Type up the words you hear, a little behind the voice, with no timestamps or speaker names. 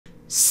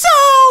So,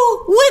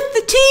 with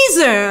the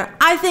teaser,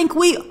 I think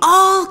we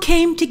all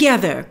came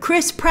together,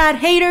 Chris Pratt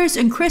haters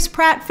and Chris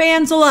Pratt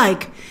fans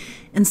alike,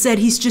 and said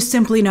he's just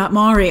simply not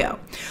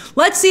Mario.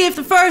 Let's see if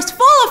the first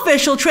full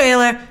official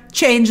trailer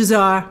changes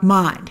our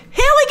mind.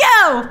 Here we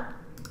go!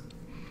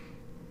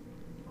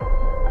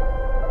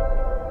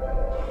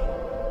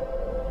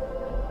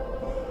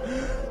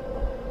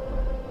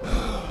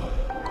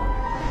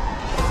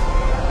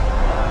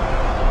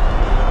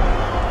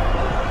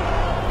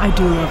 I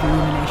do love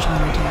Illumination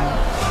Universal.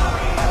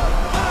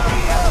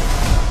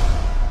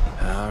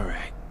 All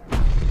right,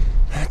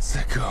 let's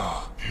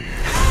go.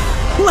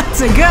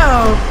 Let's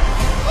go.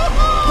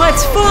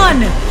 Let's fun.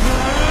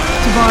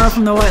 To borrow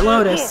from the White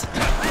Lotus.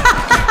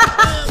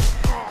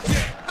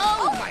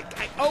 Oh my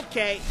God.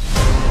 Okay.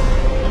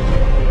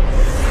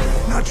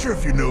 Not sure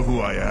if you know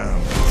who I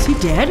am. Is he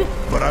dead?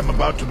 But I'm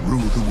about to rule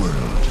the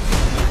world.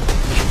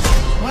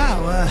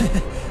 Wow.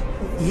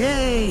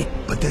 Yay.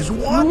 But there's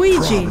one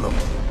Luigi. problem.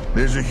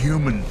 There's a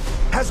human,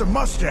 has a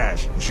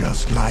mustache,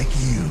 just like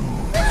you.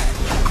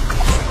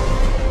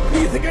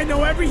 You think I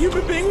know every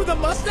human being with a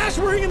mustache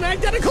wearing an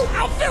identical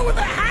outfit with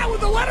a hat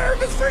with the letter of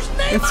his first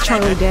name? It's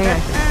Charlie Day, I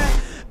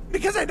think.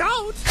 Because I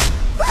don't.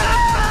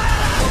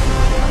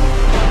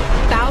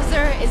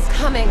 Bowser is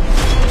coming.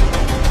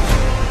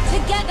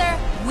 Together,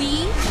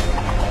 we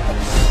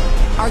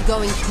are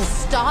going to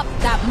stop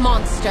that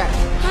monster.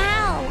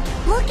 How?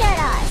 Look at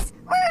us.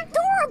 We're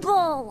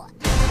adorable.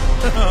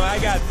 Oh, I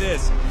got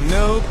this.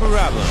 No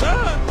problem.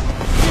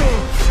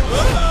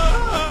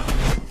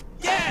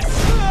 Yes!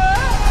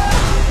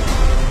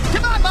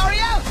 Come on,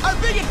 Mario! Our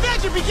big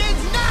adventure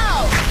begins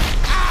now!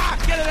 Ah!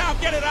 Get it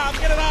off! Get it off!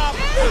 Get it off!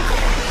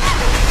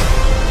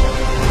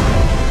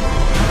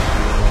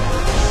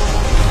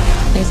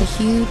 There's a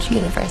huge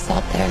universe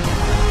out there.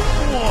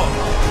 Whoa.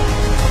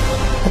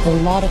 With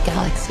a lot of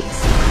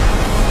galaxies.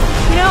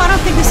 You know, I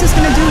don't think this is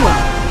gonna do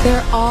well.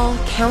 They're all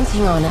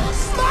counting on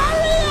us.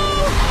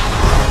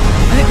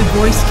 I think the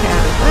voice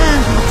cat.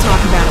 Let's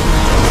talk about it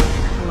later.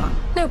 Hold on.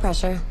 No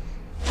pressure.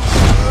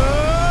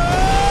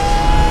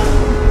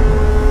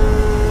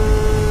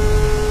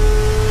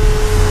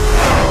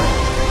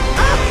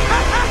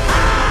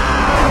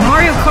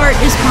 Mario Kart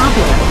is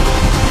popular.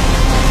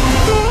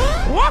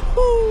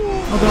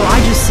 Although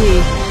I just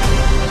see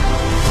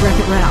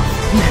Wreck-It Ralph.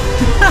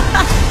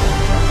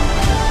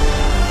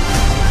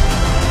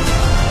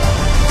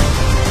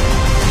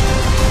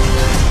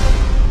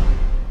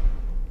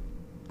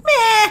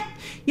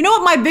 You know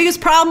what my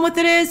biggest problem with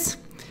it is?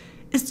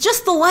 It's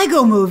just the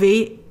Lego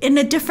movie in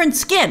a different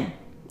skin.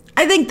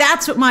 I think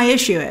that's what my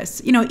issue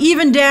is. You know,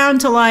 even down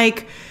to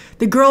like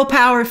the girl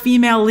power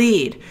female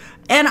lead.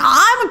 And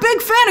I'm a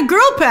big fan of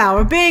girl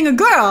power, being a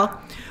girl.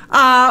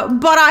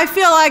 But I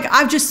feel like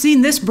I've just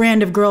seen this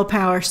brand of girl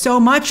power so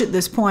much at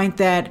this point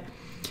that,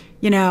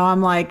 you know,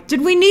 I'm like,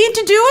 did we need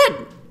to do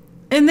it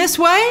in this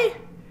way?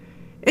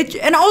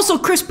 And also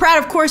Chris Pratt,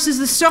 of course, is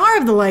the star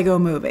of the Lego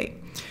movie.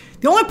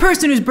 The only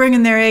person who's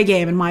bringing their A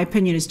game, in my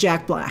opinion, is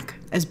Jack Black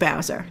as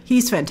Bowser.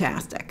 He's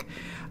fantastic.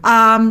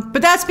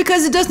 But that's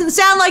because it doesn't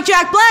sound like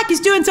Jack Black. He's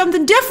doing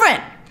something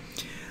different.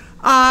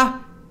 But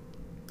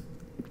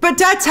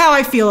that's how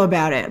I feel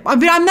about it. I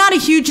mean, I'm not a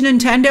huge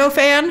Nintendo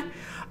fan,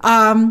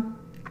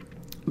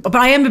 but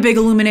I am a big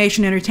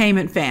Illumination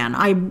Entertainment fan.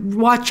 I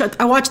watch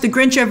The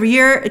Grinch every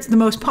year. It's the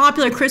most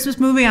popular Christmas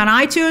movie on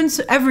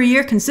iTunes every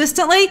year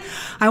consistently.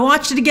 I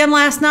watched it again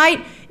last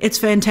night. It's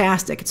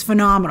fantastic. It's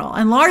phenomenal.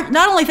 And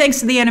not only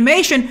thanks to the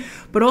animation,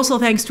 but also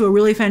thanks to a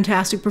really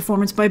fantastic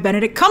performance by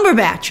Benedict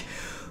Cumberbatch,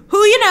 who,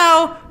 you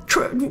know,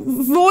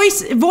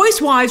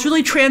 voice-wise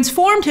really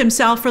transformed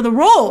himself for the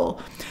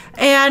role.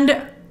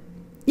 And,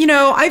 you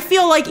know, I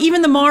feel like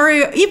even the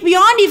Mario,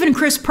 beyond even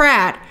Chris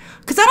Pratt,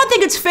 because I don't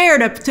think it's fair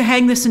to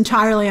hang this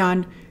entirely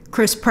on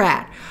Chris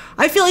Pratt.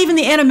 I feel even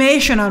the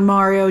animation on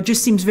Mario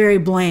just seems very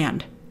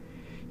bland.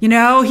 You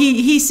know,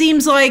 he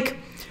seems like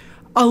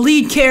a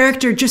lead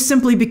character just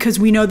simply because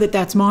we know that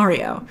that's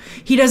Mario.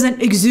 He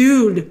doesn't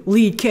exude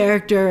lead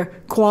character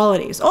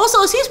qualities.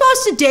 Also, is he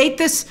supposed to date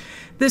this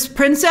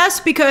princess?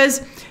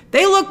 Because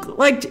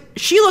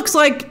she looks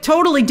like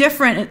totally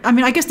different. I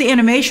mean, I guess the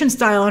animation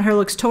style on her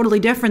looks totally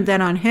different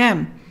than on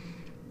him.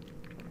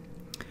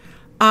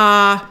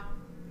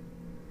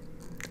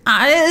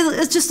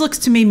 It just looks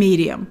to me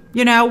medium.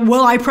 You know,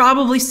 will I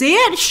probably see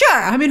it? Sure.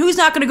 I mean, who's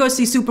not going to go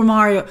see Super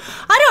Mario?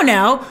 I don't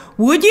know.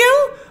 Would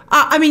you?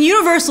 I mean,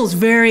 Universal's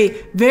very,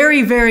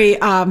 very, very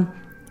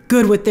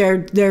good with their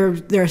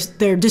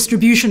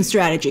distribution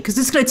strategy, because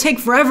it's going to take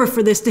forever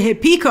for this to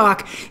hit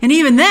Peacock, and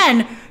even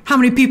then, how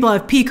many people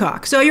have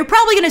Peacock? So you're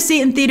probably going to see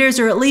it in theaters,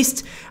 or at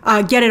least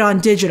get it on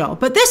digital.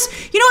 But this,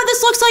 you know what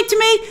this looks like to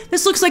me?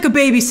 This looks like a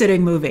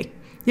babysitting movie.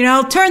 You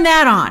know, turn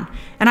that on,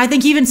 and I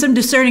think even some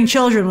discerning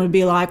children would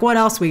be like, what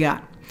else we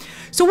got?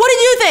 So what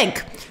did you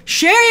think?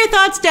 Share your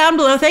thoughts down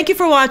below. Thank you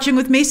for watching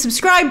with me.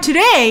 Subscribe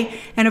today.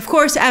 And of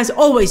course, as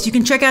always, you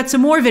can check out some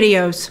more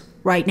videos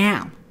right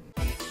now.